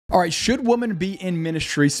All right, should women be in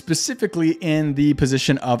ministry, specifically in the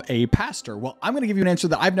position of a pastor? Well, I'm going to give you an answer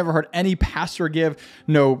that I've never heard any pastor give,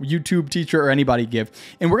 no YouTube teacher or anybody give.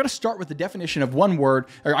 And we're going to start with the definition of one word,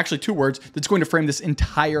 or actually two words, that's going to frame this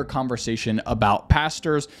entire conversation about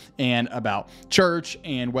pastors and about church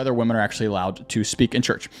and whether women are actually allowed to speak in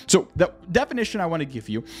church. So the definition I want to give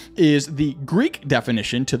you is the Greek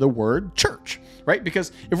definition to the word church, right?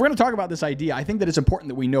 Because if we're going to talk about this idea, I think that it's important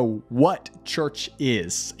that we know what church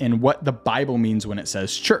is and what the Bible means when it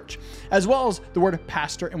says church, as well as the word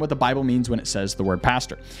pastor and what the Bible means when it says the word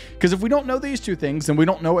pastor. Because if we don't know these two things, then we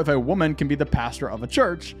don't know if a woman can be the pastor of a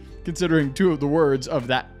church, considering two of the words of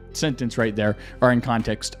that sentence right there are in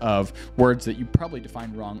context of words that you probably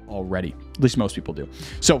defined wrong already. At least most people do.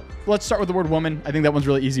 So let's start with the word woman. I think that one's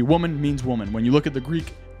really easy. Woman means woman. When you look at the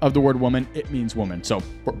Greek of the word woman, it means woman. So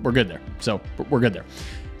we're good there. We're good there.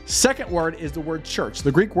 Second word is the word church.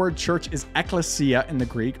 The Greek word church is ekklesia in the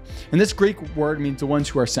Greek. And this Greek word means the ones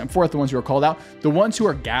who are sent forth, the ones who are called out, the ones who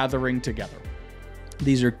are gathering together.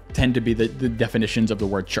 These tend to be the definitions of the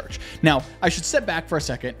word church. Now, I should step back for a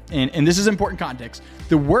second, and this is important context.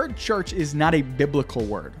 The word church is not a biblical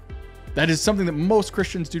word. That is something that most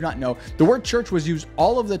Christians do not know. The word church was used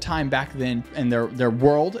all of the time back then in their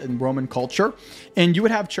world and Roman culture, and you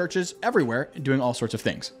would have churches everywhere doing all sorts of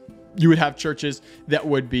things. You would have churches that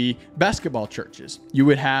would be basketball churches. You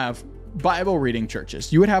would have Bible reading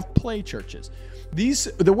churches. You would have play churches.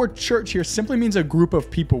 The word church here simply means a group of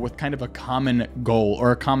people with kind of a common goal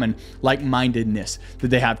or a common like-mindedness that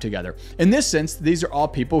they have together. In this sense, these are all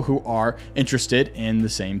people who are interested in the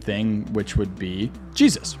same thing, which would be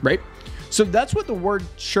Jesus, right? So that's what the word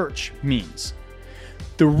church means.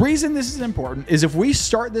 The reason this is important is if we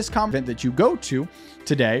start this convent that you go to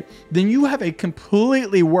today, then you have a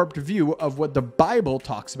completely warped view of what the Bible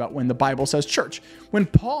talks about when the Bible says church. When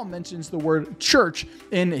Paul mentions the word church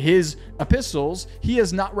in his epistles, he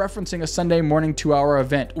is not referencing a Sunday morning 2-hour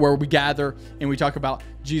event where we gather and we talk about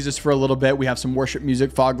Jesus for a little bit. We have some worship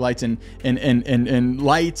music, fog lights and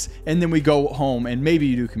lights, and then we go home and maybe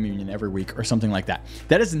you do communion every week or something like that.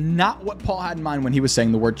 That is not what Paul had in mind when he was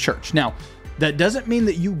saying the word church. Now, that doesn't mean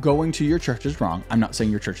that you going to your church is wrong. I'm not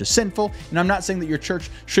saying your church is sinful, and I'm not saying that your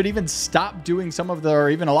church should even stop doing some of the, or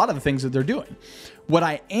even a lot of the things that they're doing. What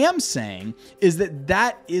I am saying is that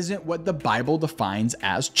that isn't what the Bible defines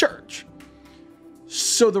as church.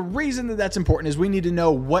 So the reason that that's important is we need to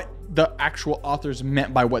know what the actual authors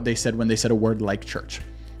meant by what they said when they said a word like church.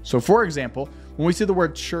 So for example, when we see the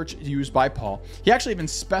word church used by Paul, he actually even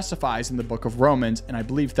specifies in the book of Romans, and I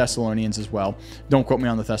believe Thessalonians as well. Don't quote me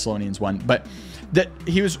on the Thessalonians one, but that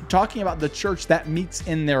he was talking about the church that meets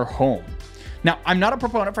in their home. Now, I'm not a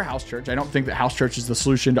proponent for house church. I don't think that house church is the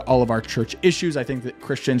solution to all of our church issues. I think that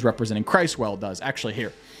Christians representing Christ well does. Actually,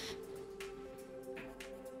 here.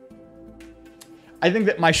 I think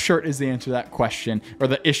that my shirt is the answer to that question, or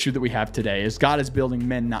the issue that we have today is God is building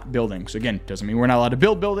men, not buildings. Again, doesn't mean we're not allowed to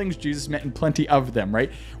build buildings. Jesus meant in plenty of them,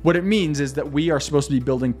 right? What it means is that we are supposed to be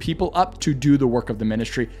building people up to do the work of the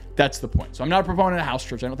ministry. That's the point. So I'm not a proponent of house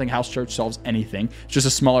church. I don't think house church solves anything. It's just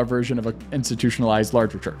a smaller version of an institutionalized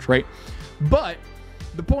larger church, right? But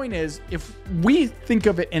the point is, if we think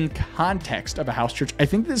of it in context of a house church, I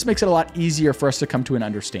think this makes it a lot easier for us to come to an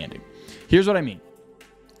understanding. Here's what I mean.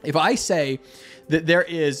 If I say that there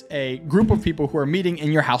is a group of people who are meeting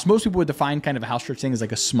in your house, most people would define kind of a house church thing as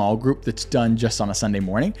like a small group that's done just on a Sunday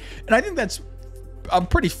morning. And I think that's a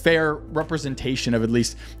pretty fair representation of at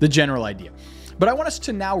least the general idea. But I want us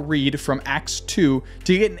to now read from Acts 2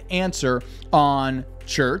 to get an answer on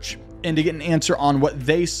church and to get an answer on what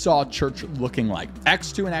they saw church looking like.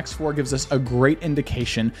 Acts 2 and Acts 4 gives us a great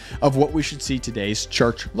indication of what we should see today's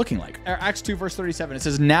church looking like. Acts 2 verse 37, it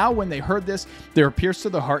says, "Now when they heard this, they were pierced to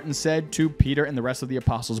the heart and said to Peter and the rest of the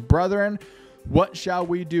apostles, 'Brethren, what shall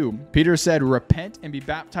we do?' Peter said, 'Repent and be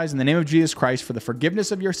baptized in the name of Jesus Christ for the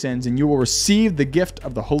forgiveness of your sins, and you will receive the gift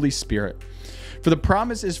of the Holy Spirit. For the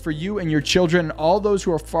promise is for you and your children and all those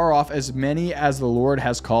who are far off, as many as the Lord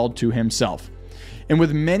has called to himself.' And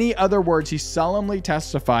with many other words, he solemnly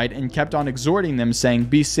testified and kept on exhorting them, saying,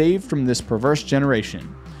 'Be saved from this perverse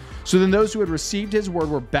generation.' So then those who had received his word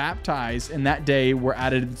were baptized, and that day were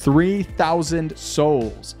added 3,000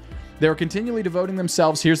 souls. They were continually devoting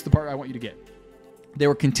themselves," here's the part I want you to get. "They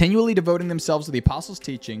were continually devoting themselves to the apostles'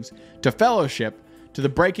 teachings, to fellowship, to the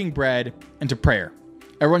breaking bread, and to prayer.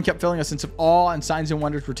 Everyone kept feeling a sense of awe, and signs and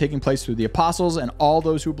wonders were taking place through the apostles, and all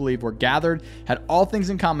those who believed were gathered, had all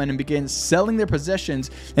things in common, and began selling their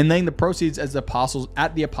possessions and laying the proceeds at the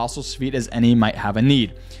apostles' feet as any might have a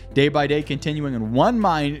need. Day by day, continuing in one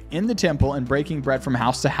mind in the temple and breaking bread from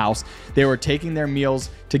house to house, they were taking their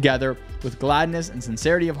meals together with gladness and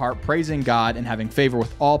sincerity of heart, praising God and having favor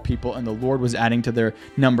with all people. And the Lord was adding to their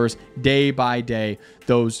numbers day by day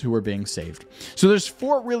those who were being saved. So there's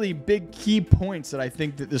 4 really big key points that I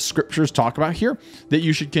think that the scriptures talk about here that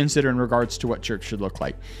you should consider in regards to what church should look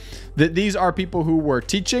like. That these are people who were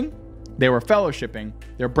teaching, they were fellowshipping,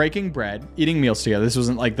 they're breaking bread, eating meals together. This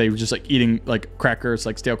wasn't like they were just like eating like crackers,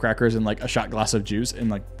 like stale crackers and like a shot glass of juice, and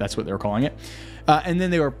like that's what they were calling it. And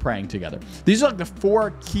then they were praying together. These are like the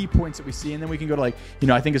 4 key points that we see. And then we can go to like,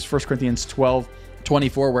 I think it's 1 Corinthians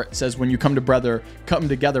 12:24, where it says, when you come together,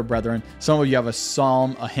 brethren, some of you have a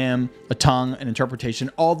psalm, a hymn, a tongue, an interpretation.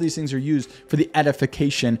 All these things are used for the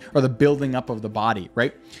edification or the building up of the body,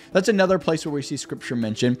 right? That's another place where we see scripture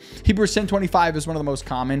mentioned. Hebrews 10:25 is one of the most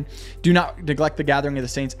common. Do not neglect the gathering of the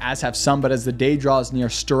saints, as have some, but as the day draws near,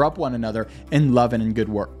 stir up one another in love and in good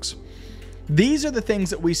works. These are the things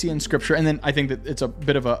that we see in scripture. And then I think that it's a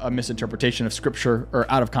bit of a misinterpretation of scripture, or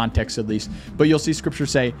out of context at least. But you'll see scripture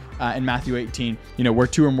say in Matthew 18, where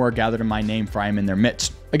 2 or more are gathered in my name, for I am in their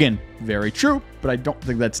midst. Again, very true, but I don't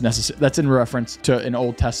think that's necessary. That's in reference to an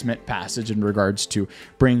Old Testament passage in regards to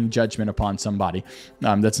bringing judgment upon somebody.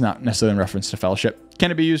 That's not necessarily in reference to fellowship.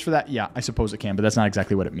 Can it be used for that? Yeah, I suppose it can, but that's not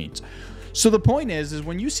exactly what it means. So the point is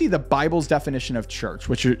when you see the Bible's definition of church,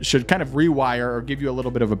 which should kind of rewire or give you a little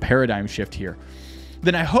bit of a paradigm shift here,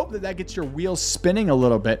 then I hope that gets your wheels spinning a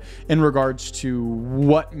little bit in regards to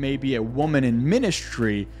what maybe a woman in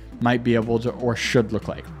ministry might be able to or should look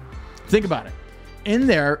like. Think about it. In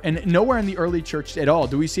there, and nowhere in the early church at all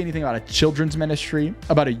do we see anything about a children's ministry,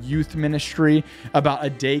 about a youth ministry, about a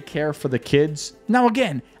daycare for the kids. Now,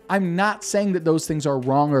 again, I'm not saying that those things are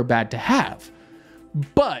wrong or bad to have.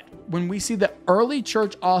 But when we see the early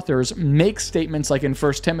church authors make statements like in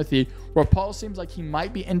 1 Timothy, where Paul seems like he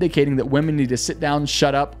might be indicating that women need to sit down,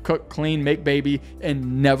 shut up, cook, clean, make baby,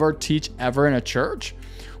 and never teach ever in a church,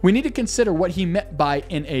 we need to consider what he meant by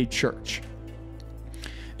in a church.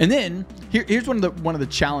 And then here's one of the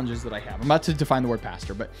challenges that I have. I'm about to define the word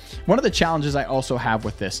pastor, but one of the challenges I also have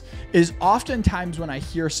with this is oftentimes when I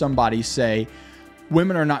hear somebody say,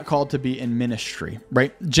 women are not called to be in ministry,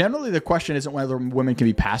 right? Generally, the question isn't whether women can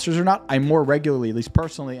be pastors or not. I more regularly, at least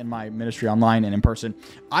personally in my ministry online and in person,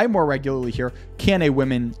 I more regularly hear, can a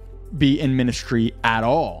woman be in ministry at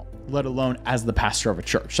all, let alone as the pastor of a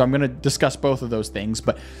church? So I'm going to discuss both of those things.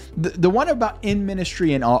 But the one about in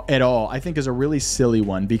ministry and at all, I think is a really silly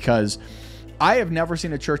one, because I have never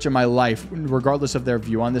seen a church in my life, regardless of their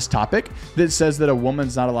view on this topic, that says that a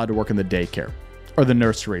woman's not allowed to work in the daycare or the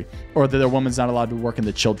nursery, or that a woman's not allowed to work in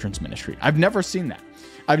the children's ministry. I've never seen that.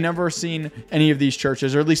 I've never seen any of these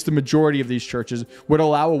churches, or at least the majority of these churches, would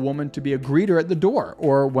allow a woman to be a greeter at the door,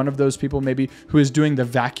 or one of those people maybe who is doing the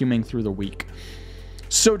vacuuming through the week.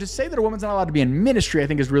 So to say that a woman's not allowed to be in ministry, I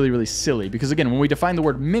think is really, really silly, because again, when we define the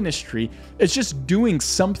word ministry, it's just doing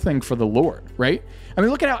something for the Lord, right? I mean,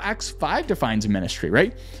 look at how Acts 5 defines ministry,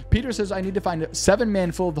 right? Peter says, I need to find 7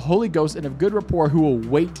 men full of the Holy Ghost and of good rapport who will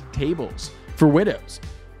wait tables for widows.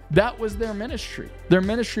 That was their ministry. Their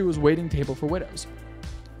ministry was waiting table for widows.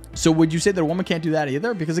 So would you say that a woman can't do that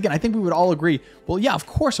either? Because again, I think we would all agree, well, yeah, of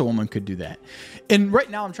course a woman could do that. And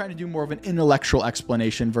right now I'm trying to do more of an intellectual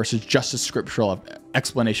explanation versus just a scriptural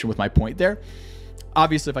explanation with my point there.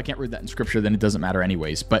 Obviously, if I can't read that in scripture, then it doesn't matter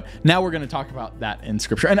anyways. But now we're going to talk about that in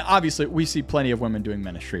scripture. And obviously, we see plenty of women doing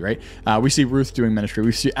ministry, right? We see Ruth doing ministry.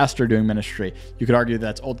 We see Esther doing ministry. You could argue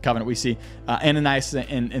that's Old Covenant. We see Ananias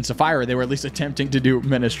and Sapphira. They were at least attempting to do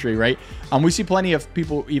ministry, right? We see plenty of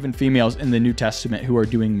people, even females in the New Testament, who are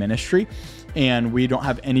doing ministry. And we don't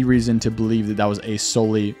have any reason to believe that that was a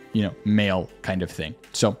solely, male kind of thing.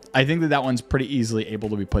 So I think that one's pretty easily able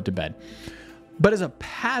to be put to bed. But as a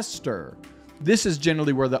pastor, this is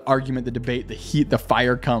generally where the argument, the debate, the heat, the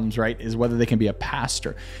fire comes, right? Is whether they can be a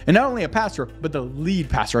pastor. And not only a pastor, but the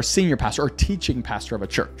lead pastor, a senior pastor, or teaching pastor of a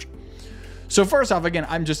church. So first off, again,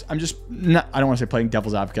 I'm just not, I don't want to say playing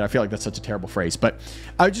devil's advocate. I feel like that's such a terrible phrase, but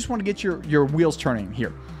I just want to get your wheels turning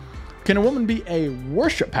here. Can a woman be a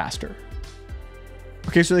worship pastor?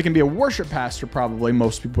 Okay, so they can be a worship pastor, probably.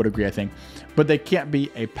 Most people would agree, I think. But they can't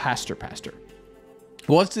be a pastor.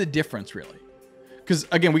 Well, what's the difference, really? Because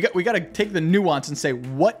again, we got to take the nuance and say,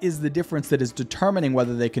 what is the difference that is determining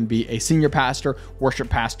whether they can be a senior pastor, worship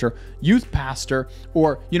pastor, youth pastor,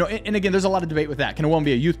 or, and again, there's a lot of debate with that. Can a woman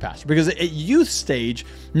be a youth pastor? Because at youth stage,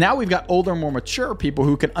 now we've got older, more mature people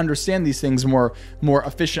who can understand these things more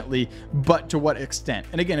efficiently, but to what extent?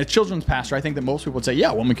 And again, a children's pastor, I think that most people would say,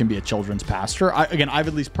 yeah, a woman can be a children's pastor. I've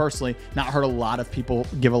at least personally not heard a lot of people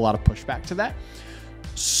give a lot of pushback to that.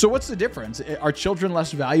 So what's the difference? Are children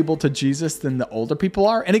less valuable to Jesus than the older people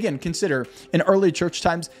are? And again, consider in early church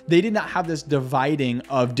times, they did not have this dividing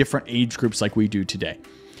of different age groups like we do today.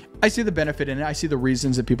 I see the benefit in it. I see the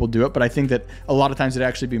reasons that people do it, but I think that a lot of times it'd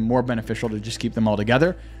actually be more beneficial to just keep them all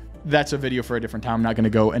together. That's a video for a different time. I'm not going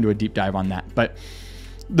to go into a deep dive on that. But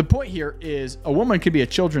the point here is a woman could be a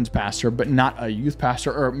children's pastor, but not a youth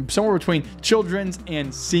pastor, or somewhere between children's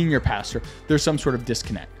and senior pastor. There's some sort of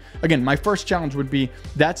disconnect. Again, my first challenge would be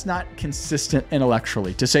that's not consistent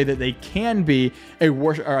intellectually to say that they can be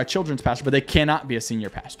a children's pastor, but they cannot be a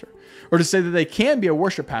senior pastor, or to say that they can be a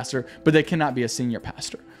worship pastor, but they cannot be a senior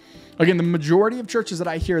pastor. Again, the majority of churches that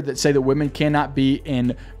I hear that say that women cannot be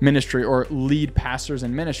in ministry or lead pastors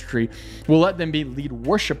in ministry will let them be lead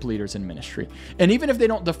worship leaders in ministry. And even if they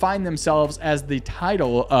don't define themselves as the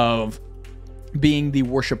title of being the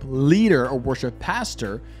worship leader or worship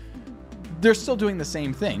pastor, they're still doing the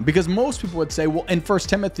same thing, because most people would say, well, in 1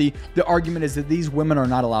 Timothy, the argument is that these women are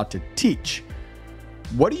not allowed to teach.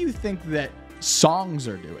 What do you think that songs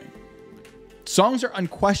are doing? Songs are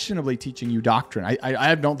unquestionably teaching you doctrine.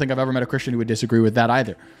 I don't think I've ever met a Christian who would disagree with that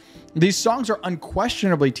either. These songs are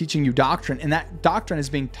unquestionably teaching you doctrine, and that doctrine is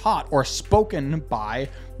being taught or spoken by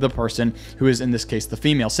the person who is, in this case, the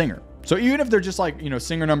female singer. So even if they're just like,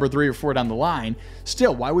 singer number 3 or 4 down the line,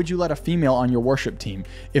 still, why would you let a female on your worship team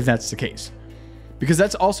if that's the case? Because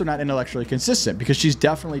that's also not intellectually consistent, because she's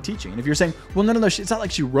definitely teaching. And if you're saying, well, no, it's not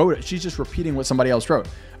like she wrote it. She's just repeating what somebody else wrote.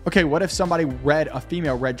 Okay, what if a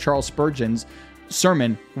female read Charles Spurgeon's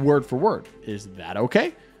sermon word for word? Is that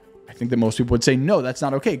okay? I think that most people would say, no, that's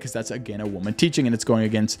not okay, because that's, again, a woman teaching, and it's going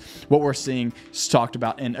against what we're seeing talked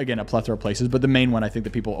about in, again, a plethora of places. But the main one I think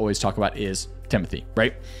that people always talk about is Timothy,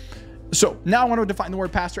 right? So now I want to define the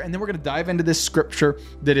word pastor, and then we're going to dive into this scripture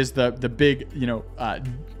that is the big,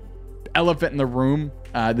 elephant in the room.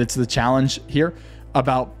 That's the challenge here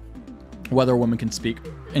about whether a woman can speak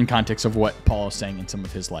in context of what Paul is saying in some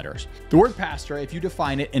of his letters. The word pastor, if you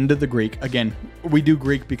define it into the Greek, again, we do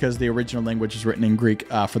Greek because the original language is written in Greek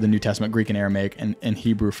for the New Testament, Greek and Aramaic, and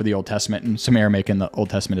Hebrew for the Old Testament, and some Aramaic in the Old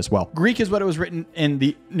Testament as well. Greek is what it was written in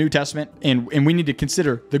the New Testament, and we need to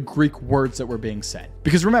consider the Greek words that were being said.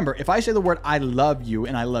 Because remember, if I say the word I love you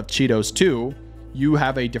and I love Cheetos too, you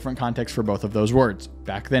have a different context for both of those words.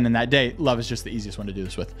 Back then in that day, love is just the easiest one to do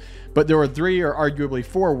this with. But there were 3 or arguably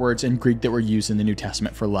 4 words in Greek that were used in the New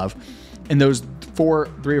Testament for love. And those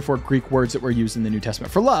 3 or 4 Greek words that were used in the New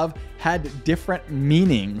Testament for love had different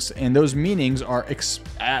meanings. And those meanings are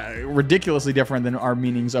ridiculously different than our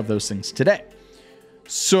meanings of those things today.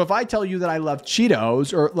 So if I tell you that I love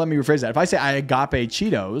Cheetos, or let me rephrase that. If I say I agape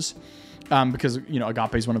Cheetos, because,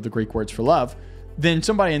 agape is one of the Greek words for love, then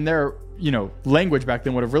somebody in their language back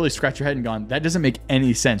then would have really scratched your head and gone, that doesn't make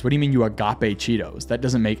any sense. What do you mean you agape Cheetos? That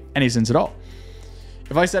doesn't make any sense at all.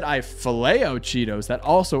 If I said I phileo Cheetos, that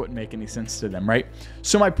also wouldn't make any sense to them, right?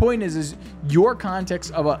 So my point is your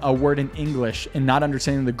context of a word in English and not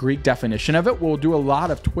understanding the Greek definition of it will do a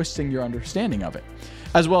lot of twisting your understanding of it,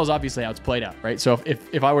 as well as obviously how it's played out, right? So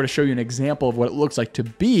if I were to show you an example of what it looks like to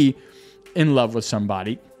be in love with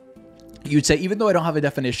somebody, you'd say, even though I don't have a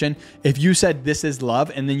definition, if you said this is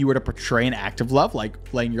love, and then you were to portray an act of love, like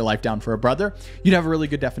laying your life down for a brother, you'd have a really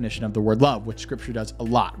good definition of the word love, which scripture does a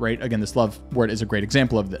lot, right? Again, this love word is a great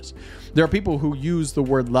example of this. There are people who use the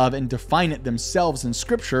word love and define it themselves in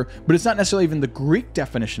scripture, but it's not necessarily even the Greek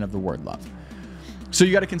definition of the word love. So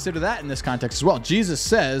you got to consider that in this context as well. Jesus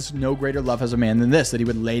says, no greater love has a man than this, that he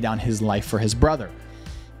would lay down his life for his brother.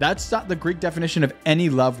 That's not the Greek definition of any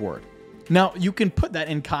love word. Now, you can put that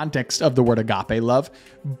in context of the word agape love,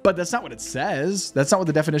 but that's not what it says. That's not what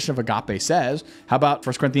the definition of agape says. How about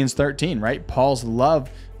 1 Corinthians 13, right? Paul's love,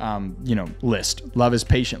 list. Love is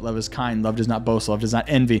patient. Love is kind. Love does not boast. Love does not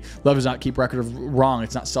envy. Love does not keep record of wrong.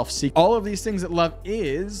 It's not self-seeking. All of these things that love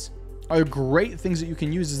is are great things that you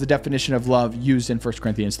can use as the definition of love used in 1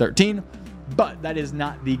 Corinthians 13, but that is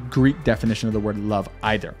not the Greek definition of the word love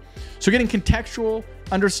either. So getting contextual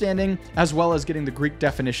understanding as well as getting the Greek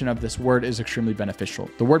definition of this word is extremely beneficial.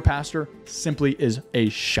 The word pastor simply is a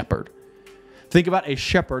shepherd. Think about a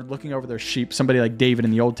shepherd looking over their sheep, somebody like David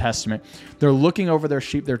in the Old Testament. They're looking over their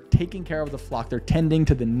sheep. They're taking care of the flock. They're tending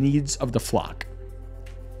to the needs of the flock.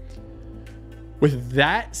 With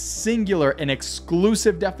that singular and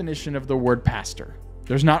exclusive definition of the word pastor,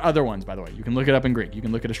 there's not other ones, by the way. You can look it up in Greek. You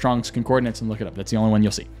can look at a Strong's Concordance and look it up. That's the only one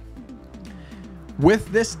you'll see.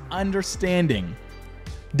 With this understanding,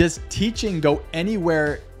 Does teaching go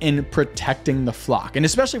anywhere in protecting the flock? And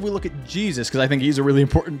especially if we look at Jesus, because I think he's a really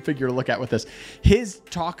important figure to look at with this. His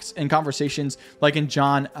talks and conversations, like in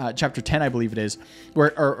John chapter 10, I believe it is,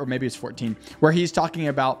 where, or maybe it's 14, where he's talking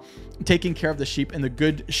about taking care of the sheep, and the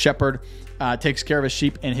good shepherd takes care of his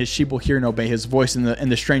sheep, and his sheep will hear and obey his voice, and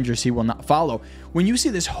the strangers he will not follow. When you see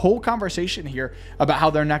this whole conversation here about how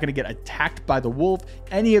they're not going to get attacked by the wolf,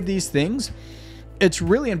 any of these things, it's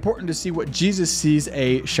really important to see what Jesus sees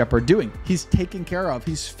a shepherd doing. He's taking care of,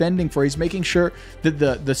 he's fending for, he's making sure that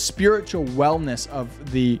the spiritual wellness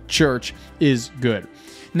of the church is good.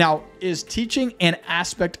 Now, is teaching an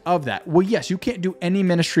aspect of that? Well, yes, you can't do any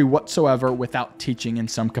ministry whatsoever without teaching in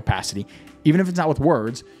some capacity. Even if it's not with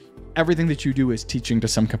words, everything that you do is teaching to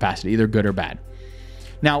some capacity, either good or bad.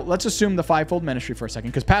 Now, let's assume the fivefold ministry for a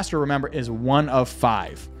second, because pastor, remember, is one of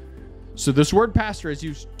five. So this word pastor is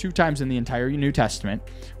used 2 times in the entire New Testament.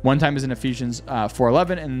 One time is in Ephesians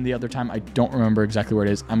 4:11, and the other time I don't remember exactly where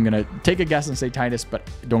it is. I'm going to take a guess and say Titus, but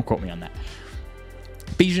don't quote me on that.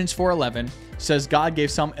 Ephesians 4:11 says God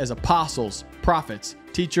gave some as apostles, prophets,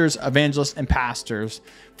 teachers, evangelists, and pastors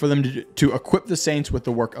for them to equip the saints with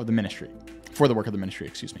the work of the ministry. For the work of the ministry,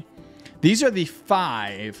 excuse me. These are the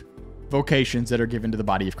 5 vocations that are given to the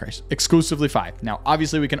body of Christ. Exclusively 5. Now,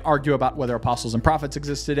 obviously, we can argue about whether apostles and prophets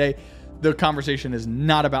exist today. The conversation is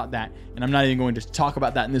not about that, and I'm not even going to talk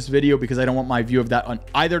about that in this video because I don't want my view of that on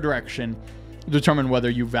either direction determine whether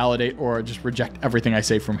you validate or just reject everything I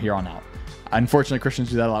say from here on out. Unfortunately,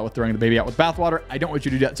 Christians do that a lot with throwing the baby out with bathwater. I don't want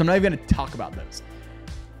you to do that, so I'm not even going to talk about those.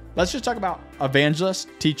 Let's just talk about evangelist,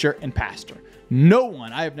 teacher, and pastor. No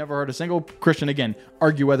one, I have never heard a single Christian, again,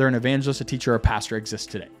 argue whether an evangelist, a teacher, or a pastor exists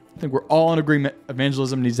today. I think we're all in agreement.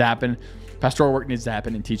 Evangelism needs to happen, pastoral work needs to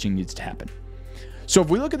happen, and teaching needs to happen. So if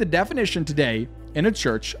we look at the definition today in a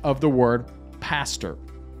church of the word pastor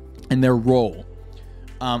and their role,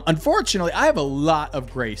 unfortunately, I have a lot of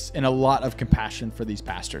grace and a lot of compassion for these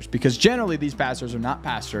pastors, because generally these pastors are not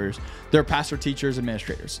pastors. They're pastor, teachers,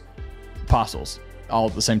 administrators, apostles, all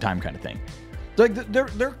at the same time kind of thing. Like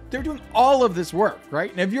they're doing all of this work, right?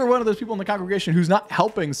 And if you're one of those people in the congregation who's not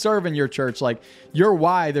helping serve in your church, like you're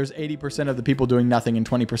why there's 80% of the people doing nothing and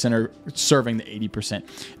 20% are serving the 80%.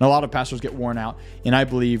 And a lot of pastors get worn out. And I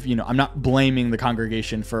believe, I'm not blaming the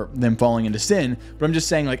congregation for them falling into sin, but I'm just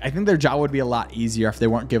saying, like, I think their job would be a lot easier if they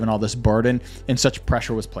weren't given all this burden and such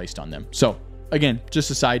pressure was placed on them. So again, just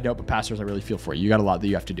a side note, but pastors, I really feel for you. You got a lot that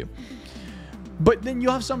you have to do. But then you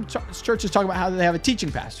have some churches talk about how they have a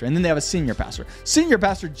teaching pastor, and then they have a senior pastor. Senior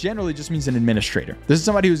pastor generally just means an administrator. This is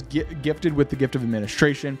somebody who's gifted with the gift of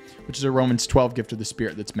administration, which is a Romans 12 gift of the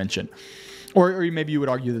Spirit that's mentioned. Or maybe you would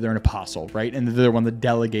argue that they're an apostle, right? And that they're one that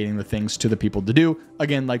delegating the things to the people to do.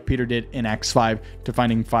 Again, like Peter did in Acts 5, to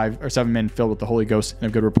finding 5 or 7 men filled with the Holy Ghost and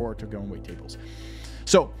a good report to go and wait tables.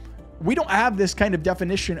 So we don't have this kind of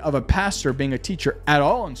definition of a pastor being a teacher at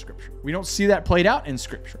all in Scripture. We don't see that played out in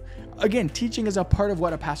Scripture. Again, teaching is a part of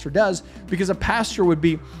what a pastor does, because a pastor would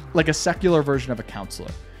be like a secular version of a counselor,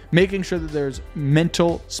 making sure that there's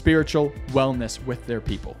mental, spiritual wellness with their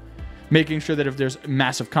people, making sure that if there's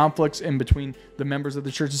massive conflicts in between the members of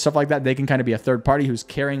the church and stuff like that, they can kind of be a third party who's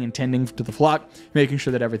caring and tending to the flock, making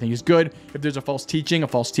sure that everything is good. If there's a false teaching, a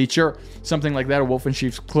false teacher, something like that, a wolf in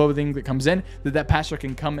sheep's clothing that comes in, that pastor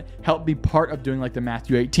can come help be part of doing like the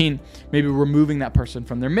Matthew 18, maybe removing that person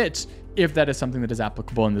from their midst, if that is something that is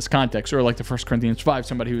applicable in this context, or like the 1 Corinthians 5,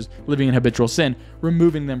 somebody who's living in habitual sin,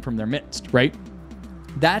 removing them from their midst, right?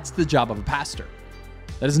 That's the job of a pastor.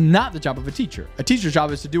 That is not the job of a teacher. A teacher's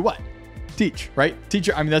job is to do what? Teach, right?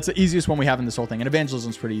 Teacher, I mean, that's the easiest one we have in this whole thing. And evangelism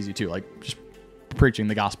is pretty easy too, like just preaching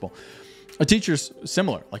the gospel. A teacher's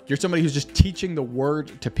similar. Like you're somebody who's just teaching the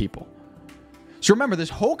word to people. So remember, this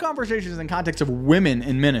whole conversation is in context of women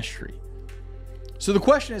in ministry. So the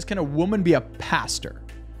question is, can a woman be a pastor?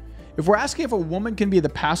 If we're asking if a woman can be the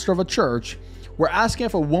pastor of a church, we're asking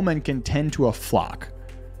if a woman can tend to a flock.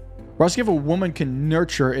 We're asking if a woman can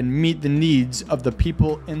nurture and meet the needs of the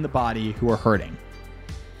people in the body who are hurting.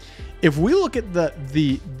 If we look at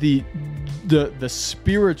the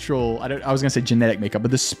spiritual, I was going to say genetic makeup, but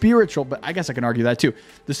the spiritual, but I guess I can argue that too.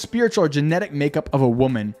 The spiritual or genetic makeup of a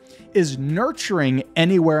woman is nurturing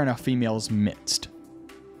anywhere in a female's midst.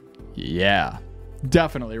 Yeah,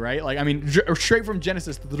 definitely, right? Like, I mean, straight from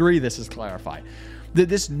Genesis 3, this is clarified. That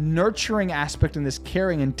this nurturing aspect and this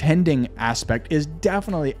caring and tending aspect is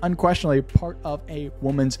definitely, unquestionably part of a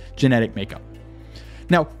woman's genetic makeup.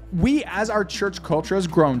 Now, we, as our church culture has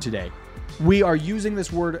grown today, we are using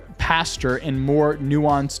this word pastor in more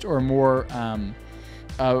nuanced or more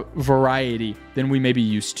variety than we may be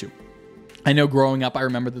used to. I know growing up, I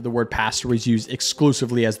remember that the word pastor was used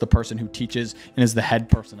exclusively as the person who teaches and is the head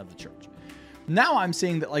person of the church. Now I'm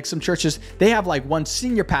seeing that like some churches, they have like one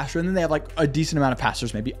senior pastor and then they have like a decent amount of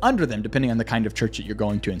pastors maybe under them, depending on the kind of church that you're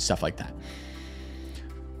going to and stuff like that.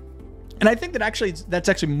 And I think that that's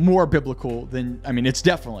actually more biblical than, I mean, it's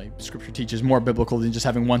definitely, scripture teaches more biblical than just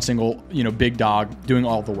having one single, big dog doing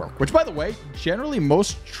all the work, which by the way, generally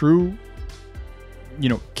most true,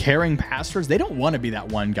 caring pastors, they don't want to be that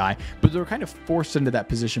one guy, but they're kind of forced into that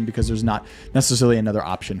position because there's not necessarily another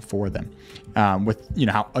option for them. With,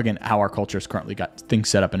 how our culture has currently got things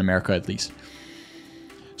set up in America, at least.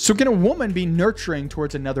 So can a woman be nurturing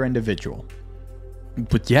towards another individual?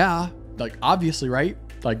 But yeah, like obviously, right?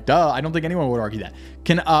 Like, duh, I don't think anyone would argue that.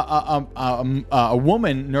 Can a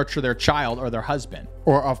woman nurture their child or their husband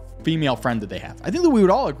or a female friend that they have? I think that we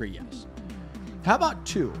would all agree yes. How about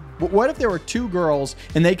two? What if there were two girls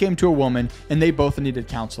and they came to a woman and they both needed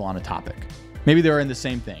counsel on a topic? Maybe they were in the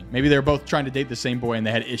same thing. Maybe they were both trying to date the same boy and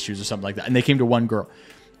they had issues or something like that. And they came to one girl.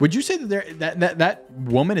 Would you say that that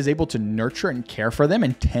woman is able to nurture and care for them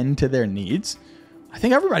and tend to their needs? I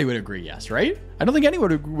think everybody would agree yes, right? I don't think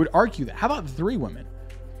anyone would argue that. How about 3 women?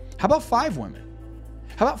 How about 5 women?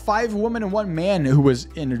 How about 5 women and 1 man who was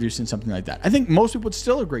introducing something like that? I think most people would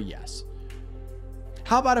still agree yes.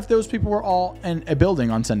 How about if those people were all in a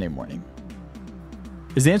building on Sunday morning?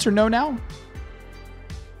 Is the answer no now?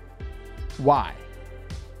 Why?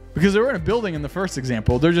 Because they were in a building in the first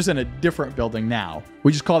example. They're just in a different building now.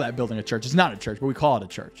 We just call that building a church. It's not a church, but we call it a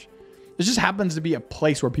church. It just happens to be a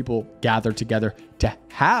place where people gather together to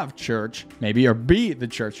have church, maybe, or be the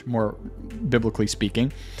church, more biblically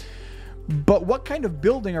speaking. But what kind of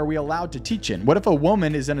building are we allowed to teach in? What if a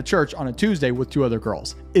woman is in a church on a Tuesday with 2 other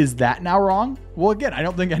girls? Is that now wrong? Well, again, I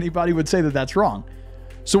don't think anybody would say that that's wrong.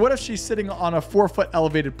 So what if she's sitting on a 4-foot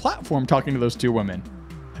elevated platform talking to those 2 women?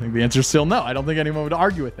 I think the answer is still no. I don't think anyone would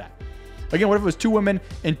argue with that. Again, what if it was 2 women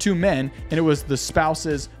and 2 men, and it was the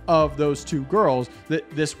spouses of those 2 girls that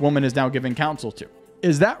this woman is now giving counsel to?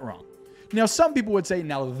 Is that wrong? Now, some people would say,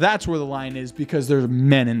 now that's where the line is because there's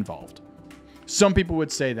men involved. Some people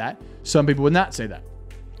would say that. Some people would not say that.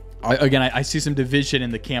 I see some division in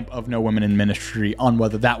the camp of no women in ministry on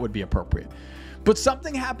whether that would be appropriate. But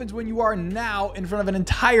something happens when you are now in front of an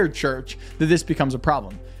entire church that this becomes a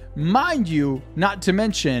problem. Mind you, not to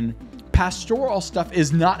mention, pastoral stuff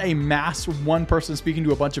is not a mass one person speaking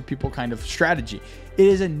to a bunch of people kind of strategy. It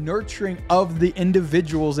is a nurturing of the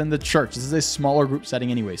individuals in the church. This is a smaller group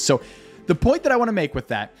setting anyway. So the point that I want to make with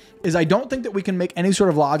that is I don't think that we can make any sort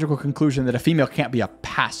of logical conclusion that a female can't be a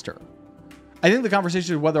pastor. I think the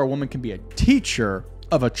conversation is whether a woman can be a teacher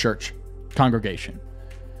of a church congregation.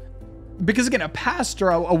 Because again, a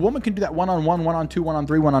pastor, a woman can do that one-on-one, one-on-2,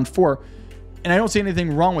 one-on-3, one-on-4. And I don't see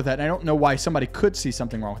anything wrong with that. And I don't know why somebody could see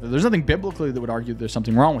something wrong with it. There's nothing biblically that would argue there's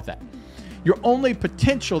something wrong with that. Your only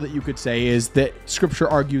potential that you could say is that scripture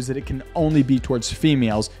argues that it can only be towards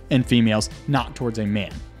females and females, not towards a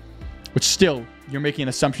man. Which still, you're making an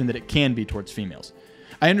assumption that it can be towards females.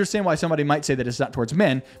 I understand why somebody might say that it's not towards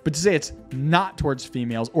men, but to say it's not towards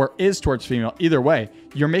females or is towards female, either way,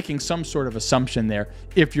 you're making some sort of assumption there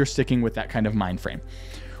if you're sticking with that kind of mind frame.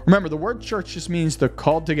 Remember, the word church just means the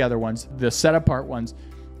called together ones, the set apart ones.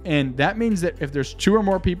 And that means that if there's 2 or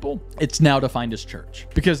more people, it's now defined as church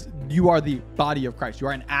because you are the body of Christ. You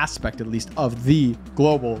are an aspect, at least, of the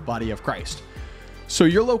global body of Christ. So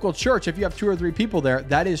your local church, if you have 2 or 3 people there,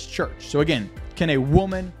 that is church. So again, can a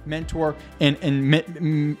woman mentor and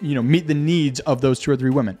meet the needs of those 2 or 3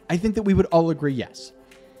 women? I think that we would all agree yes.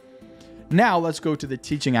 Now let's go to the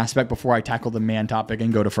teaching aspect before I tackle the man topic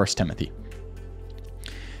and go to 1 Timothy.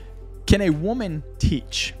 Can a woman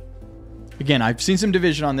teach? Again, I've seen some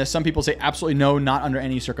division on this. Some people say absolutely no, not under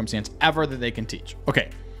any circumstance ever that they can teach. Okay,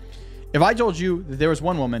 if I told you that there was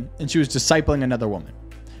one woman and she was discipling another woman,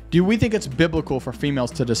 do we think it's biblical for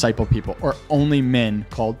females to disciple people or only men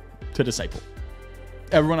called to disciple?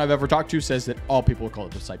 Everyone I've ever talked to says that all people are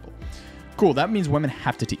called to disciple. Cool, that means women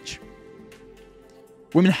have to teach.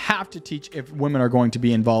 Women have to teach if women are going to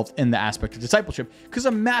be involved in the aspect of discipleship, because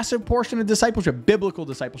a massive portion of discipleship, biblical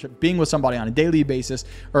discipleship, being with somebody on a daily basis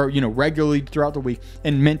or, regularly throughout the week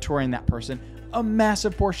and mentoring that person, a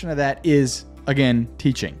massive portion of that is, again,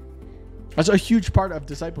 teaching. That's a huge part of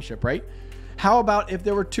discipleship, right? How about if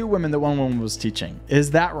there were 2 women that one woman was teaching?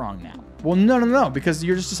 Is that wrong now? Well, no, because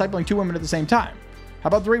you're just discipling 2 women at the same time. How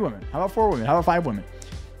about 3 women? How about 4 women? How about 5 women?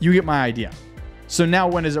 You get my idea. So now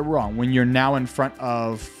when is it wrong? When you're now in front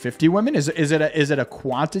of 50 women? Is it a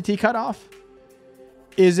quantity cutoff?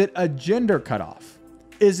 Is it a gender cutoff?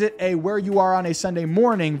 Is it a where you are on a Sunday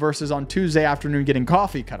morning versus on Tuesday afternoon getting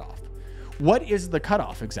coffee cutoff? What is the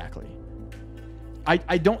cutoff exactly?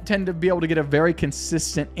 I don't tend to be able to get a very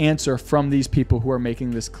consistent answer from these people who are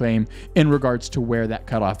making this claim in regards to where that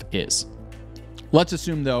cutoff is. Let's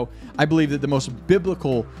assume, though, I believe that the most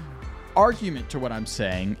biblical argument to what I'm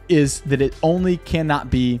saying is that it only cannot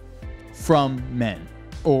be from men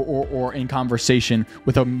or in conversation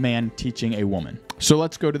with a man teaching a woman. So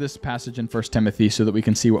let's go to this passage in 1 Timothy so that we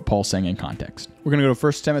can see what Paul's saying in context. We're going to go to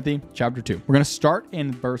 1 Timothy chapter 2. We're going to start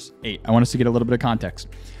in verse 8. I want us to get a little bit of context.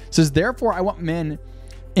 It says, "Therefore I want men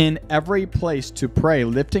in every place to pray,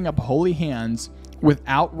 lifting up holy hands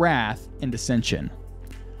without wrath and dissension.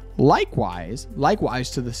 Likewise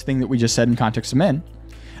to this thing that we just said in context of men,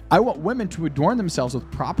 I want women to adorn themselves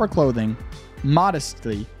with proper clothing,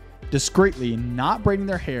 modestly, discreetly, not braiding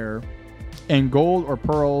their hair in gold or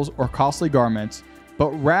pearls or costly garments, but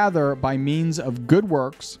rather by means of good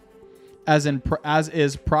works, as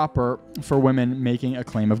is proper for women making a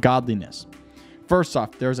claim of godliness." First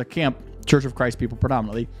off, there's a camp, Church of Christ people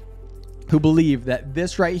predominantly, who believe that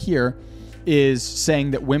this right here is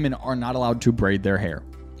saying that women are not allowed to braid their hair.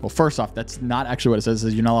 Well, first off, that's not actually what it says. It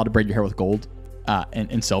says you're not allowed to braid your hair with gold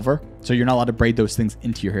and silver. So you're not allowed to braid those things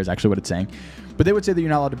into your hair is actually what it's saying. But they would say that you're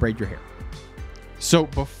not allowed to braid your hair. So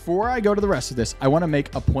before I go to the rest of this, I want to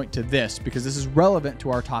make a point to this because this is relevant to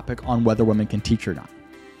our topic on whether women can teach or not.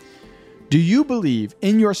 Do you believe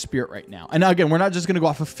in your spirit right now? And again, we're not just going to go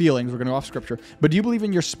off of feelings. We're going to go off scripture. But do you believe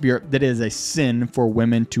in your spirit that it is a sin for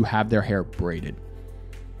women to have their hair braided?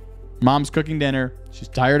 Mom's cooking dinner. She's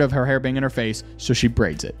tired of her hair being in her face, so she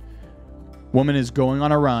braids it. Woman is going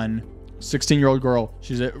on a run. 16-year-old girl.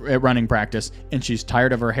 She's at running practice, and she's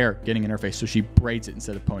tired of her hair getting in her face, so she braids it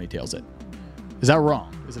instead of ponytails it. Is that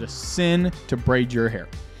wrong? Is it a sin to braid your hair?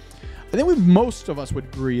 I think most of us would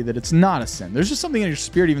agree that it's not a sin. There's just something in your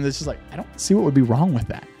spirit even that's just like, I don't see what would be wrong with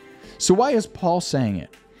that. So why is Paul saying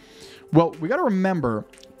it? Well, we got to remember,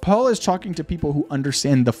 Paul is talking to people who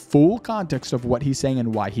understand the full context of what he's saying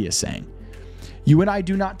and why he is saying. You and I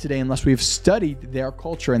do not today unless we've studied their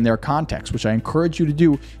culture and their context, which I encourage you to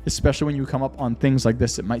do, especially when you come up on things like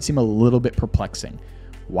this. It might seem a little bit perplexing.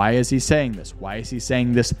 Why is he saying this? Why is he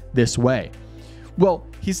saying this way? Well,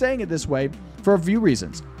 he's saying it this way for a few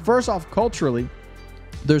reasons. First off, culturally,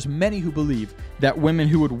 there's many who believe that women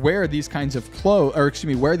who would wear these kinds of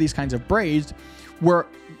wear these kinds of braids were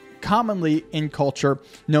commonly in culture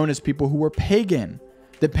known as people who were pagan.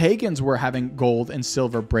 The pagans were having gold and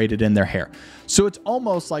silver braided in their hair. So it's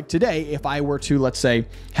almost like today, if I were to, let's say,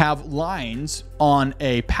 have lines on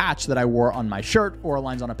a patch that I wore on my shirt or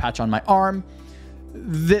lines on a patch on my arm,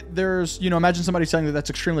 that there's, imagine somebody saying that that's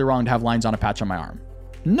extremely wrong to have lines on a patch on my arm.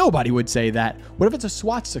 Nobody would say that. What if it's a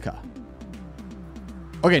swastika?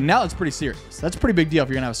 Okay, now that's pretty serious. That's a pretty big deal if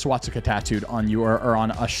you're gonna have a swastika tattooed on you or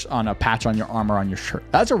on a patch on your arm or on your shirt.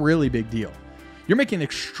 That's a really big deal. You're making an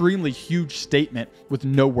extremely huge statement with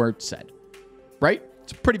no words said, right?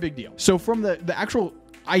 It's a pretty big deal. So from the actual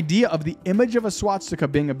idea of the image of a swastika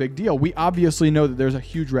being a big deal, we obviously know that there's a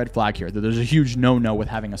huge red flag here, that there's a huge no-no with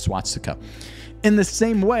having a swastika. In the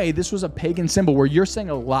same way, this was a pagan symbol where you're saying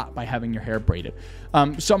a lot by having your hair braided.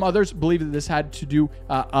 Some others believe that this had to do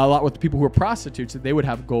a lot with the people who were prostitutes, that they would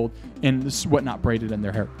have gold and whatnot braided in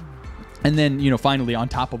their hair. And then, finally, on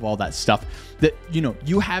top of all that stuff, that,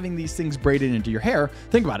 you having these things braided into your hair,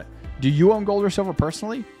 think about it. Do you own gold or silver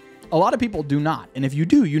personally? A lot of people do not. And if you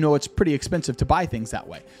do, it's pretty expensive to buy things that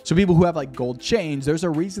way. So people who have like gold chains, there's a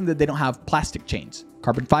reason that they don't have plastic chains,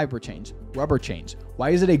 carbon fiber chains, rubber chains. Why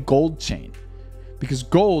is it a gold chain? Because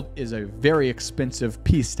gold is a very expensive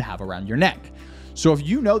piece to have around your neck. So if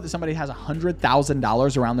you know that somebody has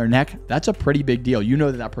 $100,000 around their neck, that's a pretty big deal. You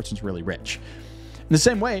know that that person's really rich. In the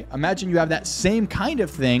same way, imagine you have that same kind of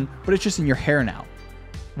thing, but it's just in your hair now.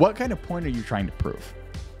 What kind of point are you trying to prove,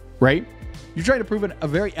 right? You're trying to prove a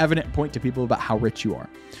very evident point to people about how rich you are.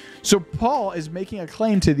 So Paul is making a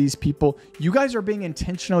claim to these people. You guys are being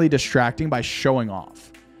intentionally distracting by showing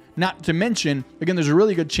off. Not to mention, again, there's a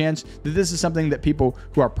really good chance that this is something that people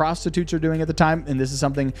who are prostitutes are doing at the time, and this is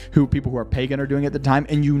something people who are pagan are doing at the time,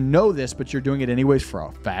 and you know this, but you're doing it anyways for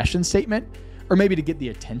a fashion statement, or maybe to get the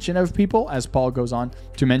attention of people, as Paul goes on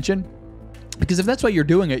to mention. Because if that's why you're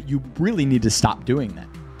doing it, you really need to stop doing that.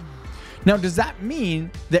 Now, does that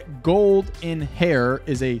mean that gold in hair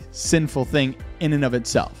is a sinful thing in and of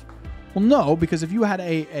itself? Well, no, because if you had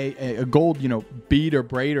a gold, bead or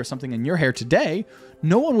braid or something in your hair today,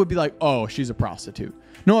 no one would be like, oh, she's a prostitute.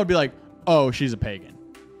 No one would be like, oh, she's a pagan.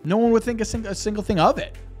 No one would think a single thing of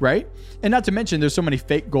it, right? And not to mention, there's so many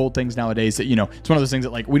fake gold things nowadays that, it's one of those things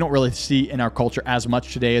that like we don't really see in our culture as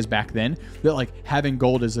much today as back then. That like having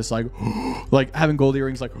gold is this like, like having gold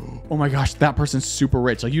earrings, like, oh my gosh, that person's super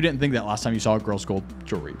rich. Like you didn't think that last time you saw a girl's gold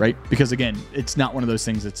jewelry, right? Because again, it's not one of those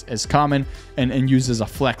things that's as common and used as a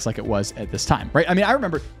flex like it was at this time, right? I mean, I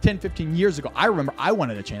remember 10, 15 years ago, I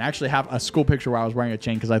wanted a chain. I actually have a school picture where I was wearing a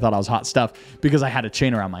chain because I thought I was hot stuff because I had a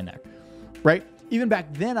chain around my neck, right? Even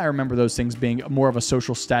back then, I remember those things being more of a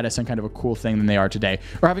social status and kind of a cool thing than they are today.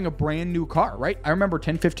 Or having a brand new car, right? I remember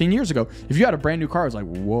 10, 15 years ago, if you had a brand new car, it was like,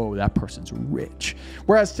 whoa, that person's rich.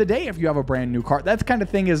 Whereas today, if you have a brand new car, that kind of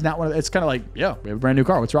thing is not one of, it's kind of like, yeah, we have a brand new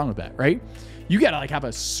car. What's wrong with that, right? You got to like have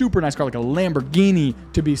a super nice car, like a Lamborghini,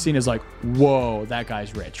 to be seen as like, whoa, that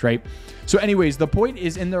guy's rich, right? So anyways, the point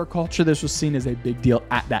is in their culture, this was seen as a big deal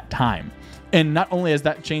at that time. And not only has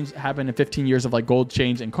that change happened in 15 years of like gold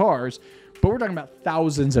chains and cars, but we're talking about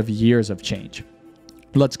thousands of years of change.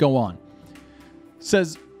 Let's go on. It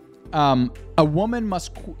says, a woman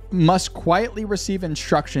must quietly receive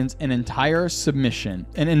instructions in entire submission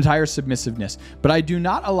and entire submissiveness. But I do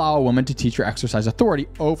not allow a woman to teach or exercise authority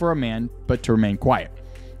over a man, but to remain quiet.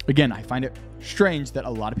 Again, I find it strange that a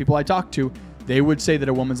lot of people I talk to, they would say that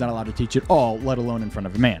a woman's not allowed to teach at all, let alone in front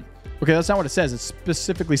of a man. Okay, that's not what it says. It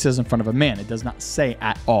specifically says in front of a man. It does not say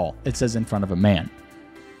at all. It says in front of a man.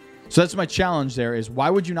 So that's my challenge there is why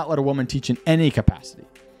would you not let a woman teach in any capacity?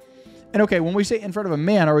 And okay, when we say in front of a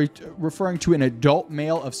man, are we referring to an adult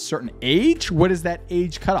male of certain age? What is that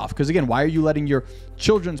age cutoff? Because again, why are you letting your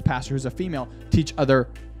children's pastor, who's a female, teach other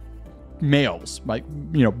males, like,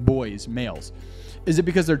 boys, males? Is it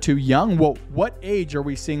because they're too young? Well, what age are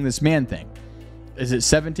we seeing this man thing? Is it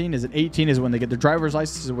 17? Is it 18? Is it when they get their driver's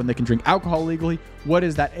license? Is it when they can drink alcohol legally? What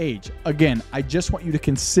is that age? Again, I just want you to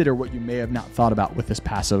consider what you may have not thought about with this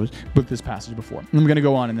passage before. I'm going to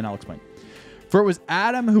go on and then I'll explain. For it was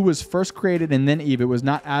Adam who was first created and then Eve. It was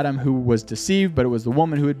not Adam who was deceived, but it was the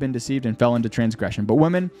woman who had been deceived and fell into transgression. But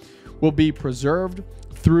women will be preserved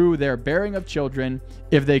through their bearing of children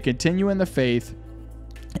if they continue in the faith,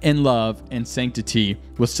 in love, and sanctity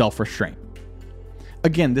with self-restraint.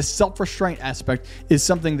 Again, this self-restraint aspect is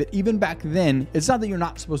something that even back then, it's not that you're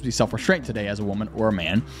not supposed to be self-restraint today as a woman or a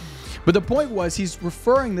man, but the point was he's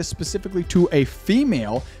referring this specifically to a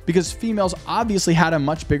female because females obviously had a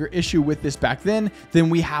much bigger issue with this back then than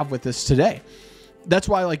we have with this today. That's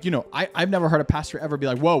why, like, I've never heard a pastor ever be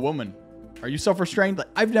like, whoa, woman, are you self-restrained? Like,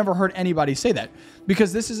 I've never heard anybody say that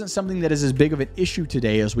because this isn't something that is as big of an issue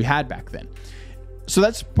today as we had back then. So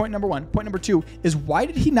that's point number one. Point number two is why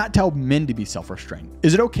did he not tell men to be self-restrained?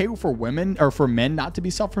 Is it okay for women or for men not to be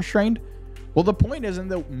self-restrained? Well, the point isn't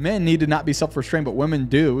that men need to not be self-restrained, but women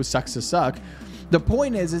do. Sucks to suck. The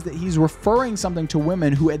point is that he's referring something to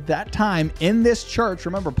women who at that time in this church,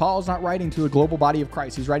 remember, Paul's not writing to a global body of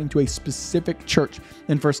Christ. He's writing to a specific church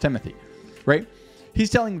in 1 Timothy, right? He's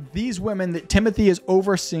telling these women that Timothy is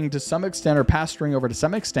overseeing to some extent or pastoring over to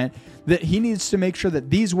some extent that he needs to make sure that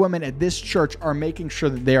these women at this church are making sure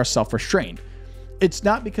that they are self-restrained. It's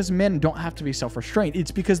not because men don't have to be self-restrained. It's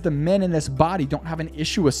because the men in this body don't have an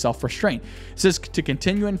issue with self-restraint. It says to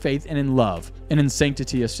continue in faith and in love and in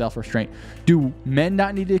sanctity of self-restraint. Do men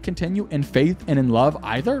not need to continue in faith and in love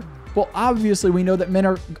either? Well, obviously we know that men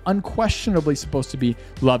are unquestionably supposed to be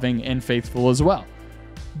loving and faithful as well.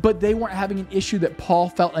 But they weren't having an issue that Paul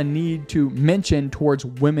felt a need to mention towards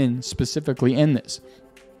women specifically in this.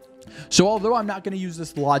 So although I'm not going to use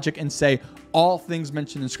this logic and say all things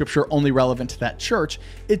mentioned in Scripture are only relevant to that church,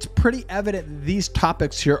 it's pretty evident that these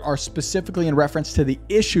topics here are specifically in reference to the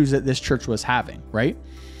issues that this church was having, right?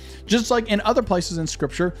 Just like in other places in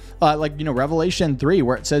Scripture, like, Revelation 3,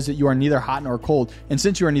 where it says that you are neither hot nor cold. And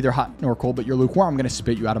since you are neither hot nor cold, but you're lukewarm, I'm going to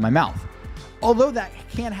spit you out of my mouth. Although that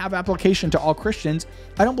can have application to all Christians,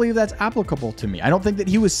 I don't believe that's applicable to me. I don't think that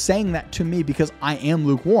he was saying that to me because I am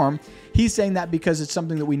lukewarm. He's saying that because it's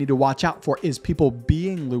something that we need to watch out for is people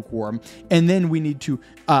being lukewarm. And then we need to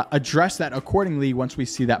address that accordingly once we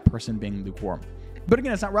see that person being lukewarm. But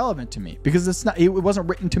again, it's not relevant to me because it wasn't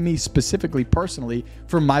written to me specifically personally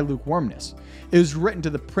for my lukewarmness. It was written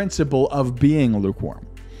to the principle of being lukewarm.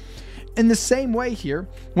 In the same way here,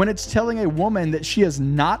 when it's telling a woman that she is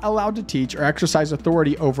not allowed to teach or exercise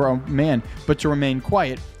authority over a man, but to remain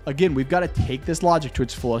quiet, again, we've got to take this logic to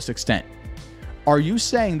its fullest extent. Are you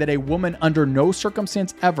saying that a woman under no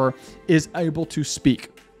circumstance ever is able to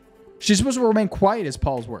speak? She's supposed to remain quiet, is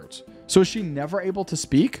Paul's words. So is she never able to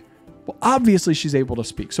speak? Well, obviously she's able to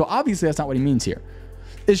speak. So obviously that's not what he means here.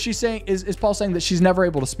 Is Paul saying that she's never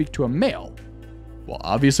able to speak to a male? Well,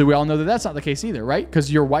 obviously we all know that that's not the case either, right?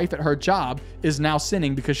 Because your wife at her job is now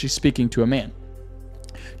sinning because she's speaking to a man.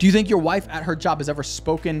 Do you think your wife at her job has ever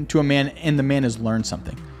spoken to a man and the man has learned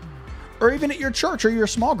something? Or even at your church or your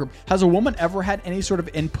small group, has a woman ever had any sort of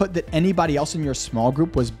input that anybody else in your small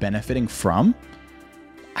group was benefiting from?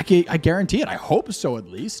 I guarantee it. I hope so, at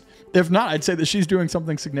least. If not, I'd say that she's doing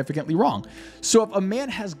something significantly wrong. So if a man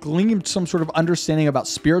has gleaned some sort of understanding about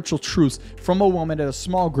spiritual truths from a woman at a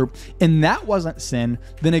small group, and that wasn't sin,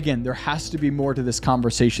 then again, there has to be more to this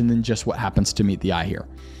conversation than just what happens to meet the eye here.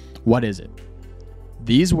 What is it?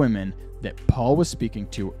 These women that Paul was speaking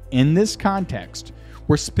to in this context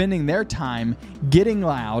were spending their time getting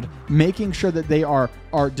loud, making sure that they are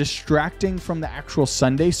distracting from the actual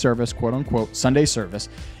Sunday service, quote unquote, Sunday service.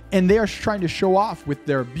 And they are trying to show off with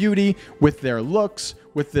their beauty, with their looks,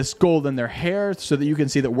 with this gold in their hair so that you can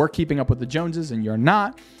see that we're keeping up with the Joneses and you're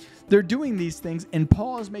not. They're doing these things, and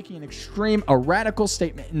Paul is making a radical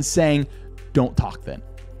statement and saying, don't talk then.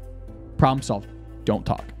 Problem solved. Don't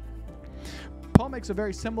talk. Paul makes a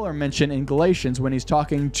very similar mention in Galatians when he's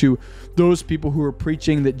talking to those people who are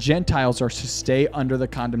preaching that Gentiles are to stay under the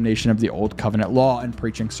condemnation of the old covenant law and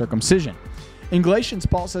preaching circumcision. In Galatians,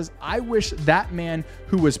 Paul says, I wish that man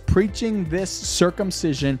who was preaching this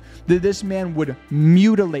circumcision, that this man would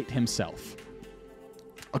mutilate himself.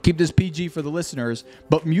 I'll keep this PG for the listeners,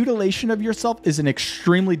 but mutilation of yourself is an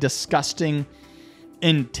extremely disgusting,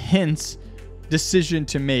 intense decision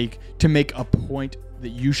to make a point that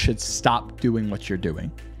you should stop doing what you're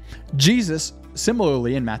doing. Jesus,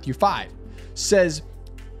 similarly in Matthew 5, says,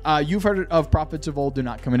 you've heard of prophets of old, do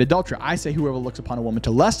not commit adultery. I say whoever looks upon a woman to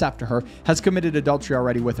lust after her has committed adultery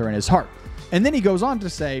already with her in his heart. And then he goes on to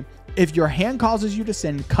say, if your hand causes you to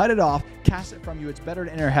sin, cut it off, cast it from you. It's better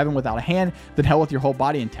to enter heaven without a hand than hell with your whole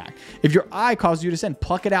body intact. If your eye causes you to sin,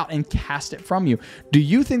 pluck it out and cast it from you. Do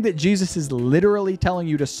you think that Jesus is literally telling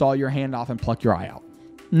you to saw your hand off and pluck your eye out?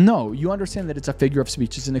 No, you understand that it's a figure of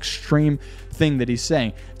speech. It's an extreme thing that he's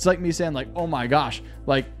saying. It's like me saying, like, oh my gosh,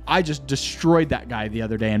 like I just destroyed that guy the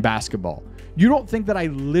other day in basketball. You don't think that I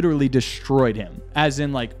literally destroyed him, as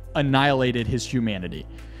in like annihilated his humanity.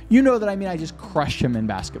 You know that I mean I just crushed him in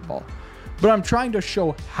basketball. But I'm trying to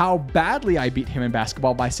show how badly I beat him in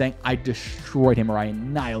basketball by saying I destroyed him or I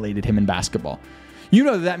annihilated him in basketball. You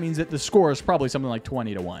know that means that the score is probably something like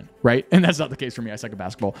 20-1, right? And that's not the case for me. I suck at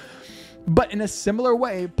basketball. But in a similar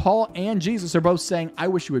way, Paul and Jesus are both saying, I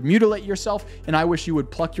wish you would mutilate yourself and I wish you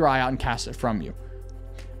would pluck your eye out and cast it from you.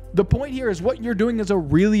 The point here is what you're doing is a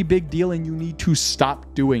really big deal and you need to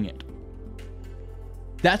stop doing it.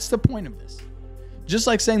 That's the point of this. Just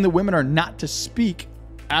like saying that women are not to speak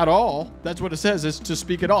at all. That's what it says, is to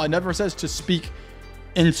speak at all. It never says to speak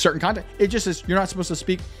in certain context. It just says you're not supposed to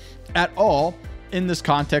speak at all in this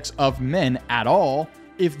context of men at all.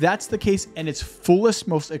 If that's the case and its fullest,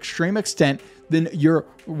 most extreme extent, then your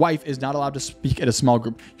wife is not allowed to speak at a small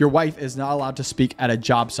group. Your wife is not allowed to speak at a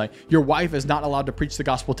job site. Your wife is not allowed to preach the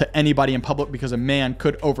gospel to anybody in public because a man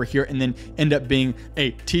could overhear and then end up being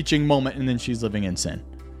a teaching moment and then she's living in sin.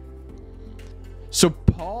 So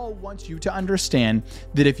Paul wants you to understand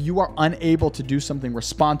that if you are unable to do something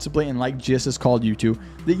responsibly and like Jesus called you to,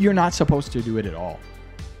 that you're not supposed to do it at all.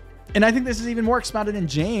 And I think this is even more expounded in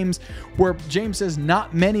James, where James says,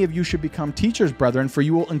 not many of you should become teachers, brethren, for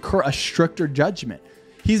you will incur a stricter judgment.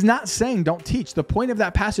 He's not saying don't teach. The point of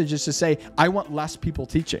that passage is to say, I want less people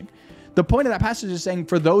teaching. The point of that passage is saying,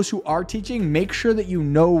 for those who are teaching, make sure that you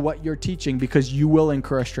know what you're teaching because you will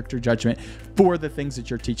incur a stricter judgment for the things that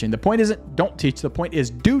you're teaching. The point isn't don't teach. The point is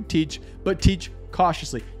do teach, but teach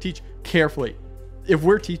cautiously, teach carefully. If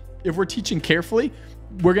we're teaching carefully,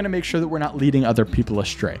 we're going to make sure that we're not leading other people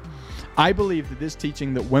astray. I believe that this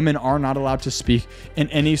teaching that women are not allowed to speak in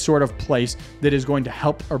any sort of place that is going to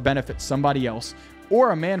help or benefit somebody else,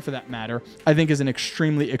 or a man for that matter, I think is an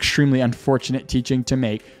extremely, extremely unfortunate teaching to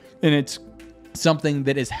make. And it's something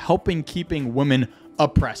that is helping keeping women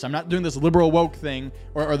oppressed. I'm not doing this liberal woke thing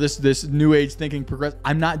or this new age thinking progress.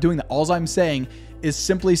 I'm not doing that. All I'm saying is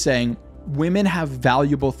simply saying, women have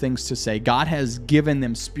valuable things to say. God has given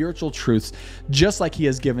them spiritual truths, just like he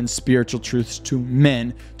has given spiritual truths to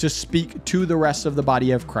men to speak to the rest of the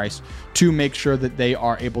body of Christ, to make sure that they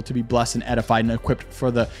are able to be blessed and edified and equipped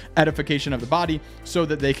for the edification of the body so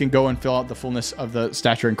that they can go and fill out the fullness of the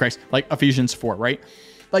stature in Christ, like Ephesians 4, right?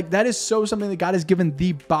 Like that is something that God has given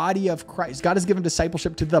the body of Christ. God has given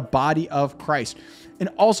discipleship to the body of Christ. And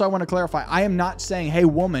also I want to clarify, I am not saying, hey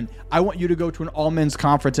woman, I want you to go to an all men's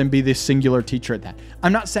conference and be the singular teacher at that.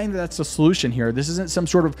 I'm not saying that that's the solution here. This isn't some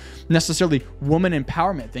sort of necessarily woman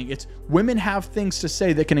empowerment thing. It's women have things to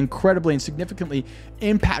say that can incredibly and significantly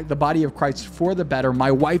impact the body of Christ for the better. My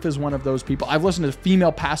wife is one of those people. I've listened to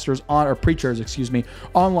female pastors preachers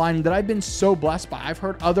online that I've been so blessed by. I've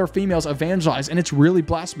heard other females evangelize and it's really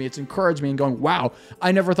blessed. classmates encouraged me and going, wow,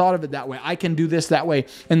 I never thought of it that way. I can do this that way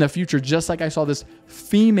in the future, just like I saw this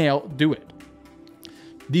female do it.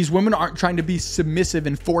 These women aren't trying to be submissive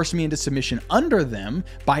and force me into submission under them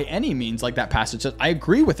by any means, like that passage says. I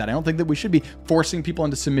agree with that. I don't think that we should be forcing people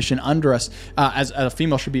into submission under us, as a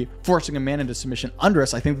female should be forcing a man into submission under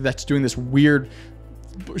us. I think that that's doing this weird,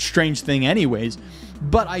 strange thing anyways.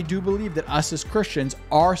 But I do believe that us as Christians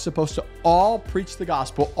are supposed to all preach the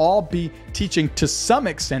gospel, all be teaching to some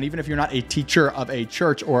extent, even if you're not a teacher of a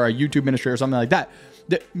church or a YouTube ministry or something like that.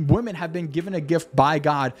 That women have been given a gift by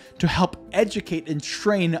God to help educate and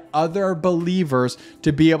train other believers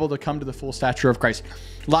to be able to come to the full stature of Christ.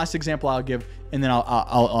 Last example I'll give, and then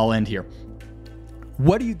I'll end here.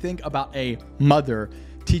 What do you think about a mother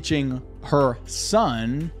teaching her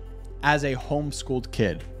son as a homeschooled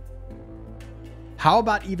kid? How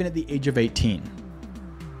about even at the age of 18?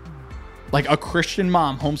 Like a Christian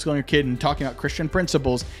mom homeschooling her kid and talking about Christian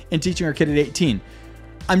principles and teaching her kid at 18.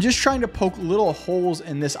 I'm just trying to poke little holes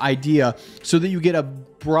in this idea so that you get a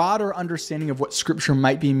broader understanding of what scripture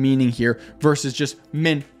might be meaning here versus just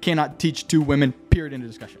men cannot teach to women, period, end of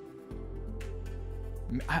discussion.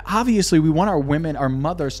 Obviously, we want our women, our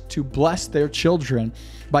mothers, to bless their children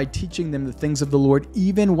by teaching them the things of the Lord,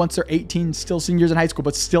 even once they're 18, still seniors in high school,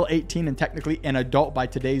 but still 18 and technically an adult by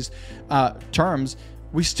today's terms.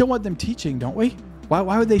 We still want them teaching, don't we?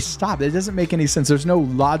 Why would they stop? It doesn't make any sense. There's no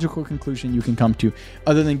logical conclusion you can come to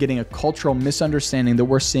other than getting a cultural misunderstanding that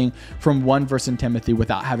we're seeing from one verse in Timothy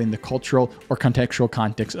without having the cultural or contextual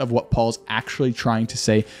context of what Paul's actually trying to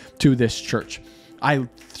say to this church. I'm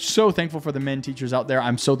so thankful for the men teachers out there.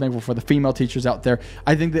 I'm so thankful for the female teachers out there.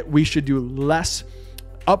 I think that we should do less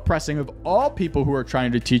oppressing of all people who are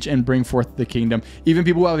trying to teach and bring forth the kingdom, even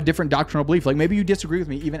people who have a different doctrinal belief. Like maybe you disagree with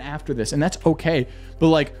me even after this, and that's okay. But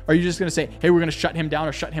like, are you just going to say, hey, we're going to shut him down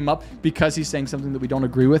or shut him up because he's saying something that we don't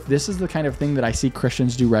agree with? This is the kind of thing that I see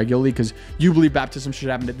Christians do regularly, because you believe baptism should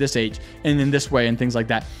happen at this age and in this way and things like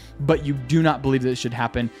that, but you do not believe that it should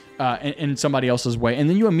happen in somebody else's way, and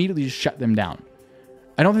then you immediately just shut them down.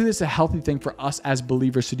 I don't think this is a healthy thing for us as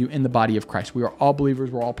believers to do in the body of Christ. We are all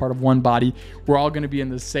believers. We're all part of one body. We're all going to be in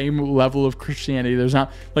the same level of Christianity. There's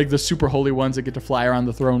not like the super holy ones that get to fly around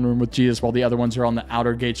the throne room with Jesus while the other ones are on the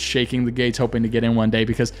outer gates, shaking the gates, hoping to get in one day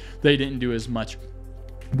because they didn't do as much.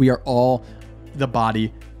 We are all the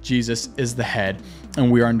body. Jesus is the head,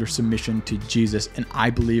 and we are under submission to Jesus. And I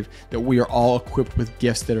believe that we are all equipped with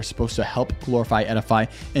gifts that are supposed to help glorify, edify,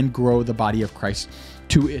 and grow the body of Christ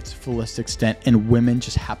to its fullest extent. And women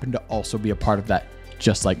just happen to also be a part of that,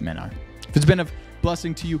 just like men are. If it's been a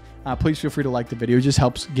blessing to you, please feel free to like the video. It just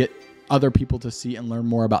helps get other people to see and learn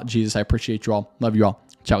more about Jesus. I appreciate you all. Love you all.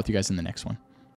 Chat with you guys in the next one.